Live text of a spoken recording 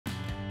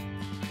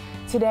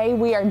Today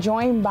we are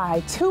joined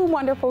by two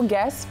wonderful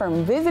guests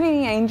from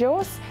Visiting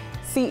Angels,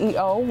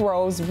 CEO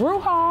Rose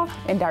Ruhal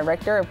and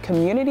Director of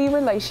Community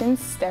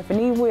Relations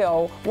Stephanie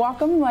Will.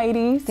 Welcome,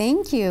 ladies.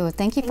 Thank you.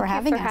 Thank you for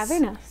having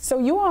us. So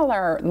you all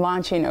are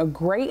launching a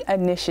great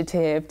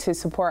initiative to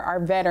support our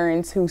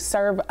veterans who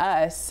serve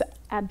us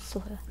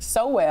Absolutely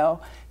so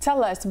well.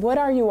 Tell us, what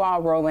are you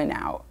all rolling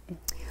out?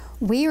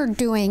 We are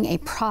doing a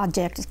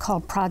project, it's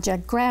called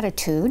Project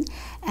Gratitude,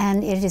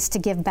 and it is to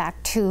give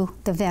back to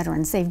the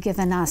veterans. They've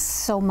given us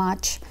so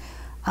much.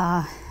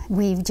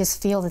 We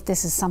just feel that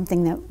this is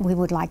something that we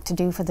would like to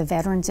do for the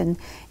veterans in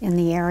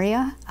the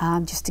area,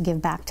 just to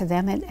give back to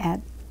them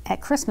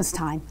at Christmas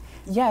time.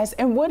 Yes,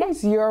 and what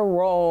is your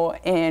role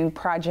in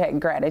Project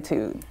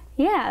Gratitude?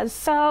 Yeah,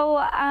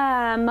 so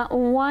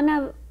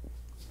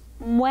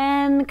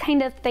when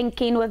kind of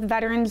thinking with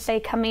Veterans Day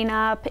coming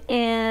up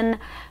in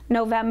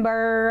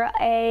November,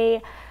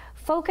 a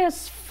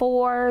focus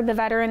for the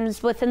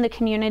veterans within the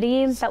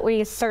communities that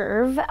we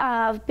serve,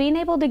 being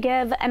able to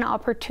give an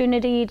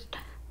opportunity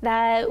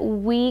that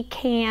we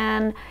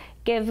can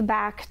give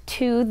back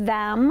to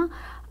them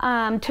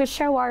to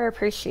show our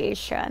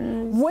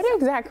appreciation. What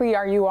exactly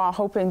are you all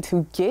hoping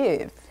to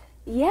give?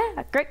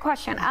 Yeah, great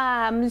question.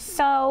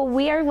 So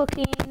we are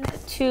looking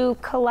to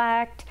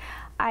collect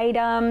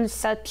items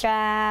such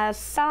as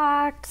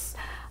socks,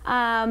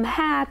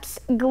 hats,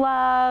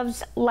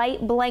 gloves,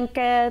 light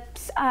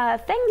blankets,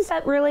 things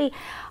that really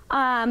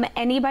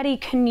anybody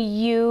can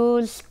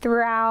use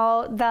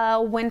throughout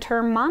the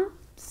winter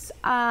months,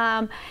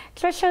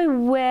 especially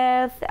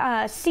with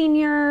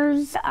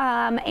seniors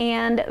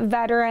and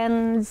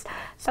veterans,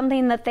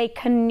 something that they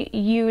can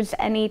use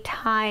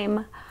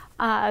anytime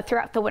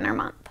throughout the winter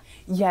month.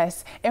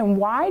 Yes, and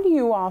why do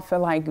you all feel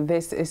like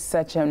this is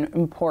such an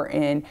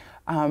important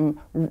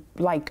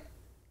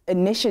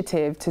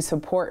initiative to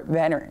support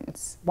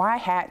veterans? Why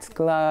hats,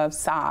 gloves,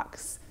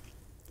 socks?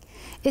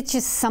 It's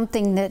just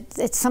something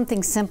it's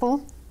something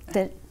simple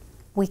that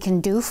we can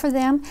do for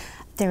them.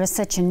 There is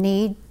such a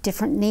need,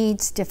 different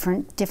needs,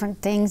 different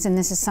things, and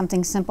this is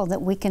something simple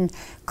that we can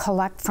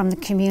collect from the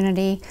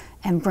community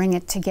and bring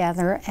it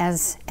together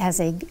as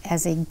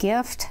a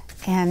gift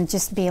and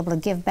just be able to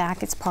give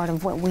back. It's part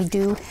of what we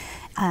do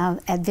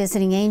at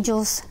Visiting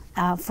Angels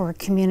for a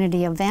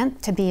community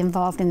event, to be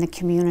involved in the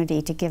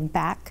community, to give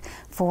back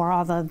for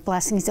all the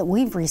blessings that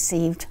we've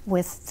received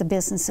with the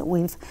business that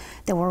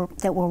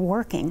we're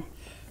working.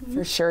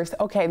 For sure.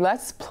 Okay,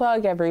 let's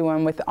plug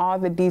everyone with all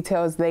the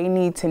details they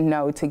need to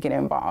know to get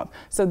involved.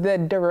 So the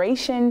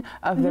duration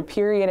of the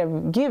period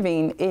of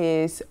giving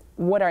is,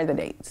 what are the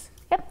dates?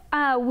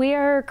 Yep, we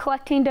are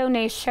collecting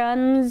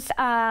donations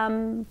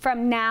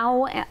from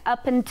now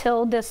up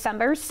until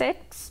December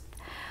 6th.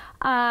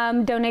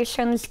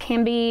 Donations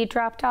can be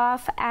dropped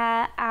off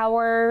at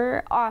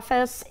our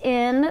office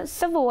in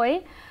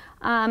Savoy,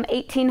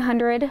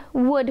 1800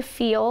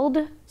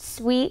 Woodfield,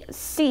 Suite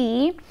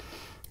C.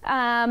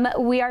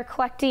 We are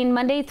collecting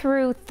Monday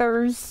through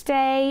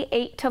Thursday,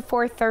 8 to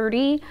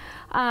 4:30.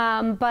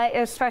 But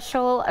if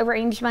special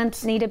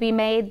arrangements need to be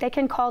made, they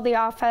can call the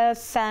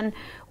office and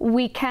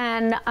we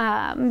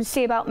can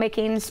see about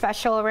making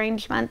special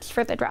arrangements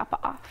for the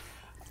drop-off.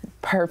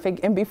 Perfect.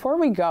 And before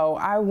we go,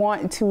 I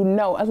want to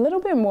know a little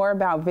bit more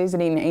about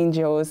Visiting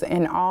Angels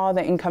and all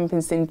the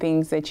encompassing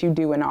things that you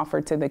do and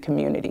offer to the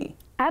community.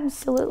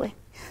 Absolutely.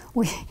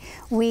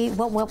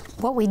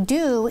 What we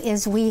do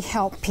is we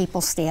help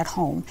people stay at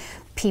home.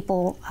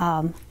 People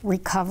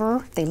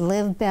recover, they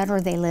live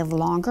better, they live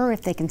longer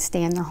if they can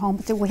stay in their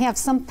home. But we have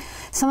some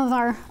of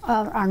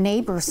our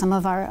neighbors, some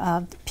of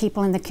our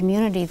people in the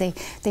community,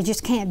 they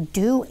just can't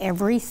do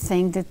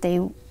everything that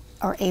they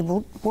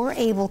were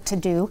able to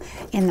do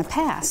in the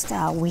past.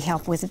 We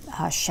help with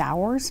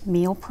showers,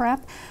 meal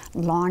prep,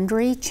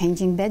 laundry,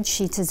 changing bed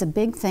sheets is a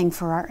big thing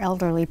for our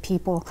elderly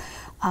people.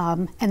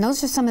 And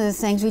those are some of the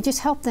things. We just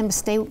help them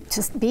to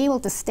be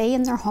able to stay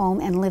in their home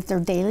and live their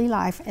daily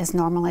life as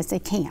normal as they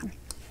can.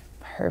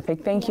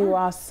 Perfect. Thank you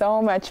all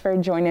so much for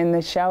joining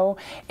the show,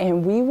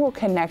 and we will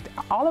connect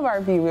all of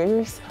our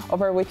viewers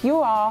over with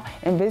you all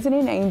and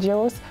Visiting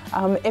Angels.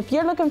 If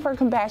you're looking for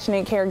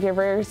compassionate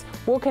caregivers,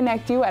 we'll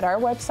connect you at our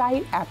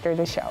website after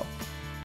the show.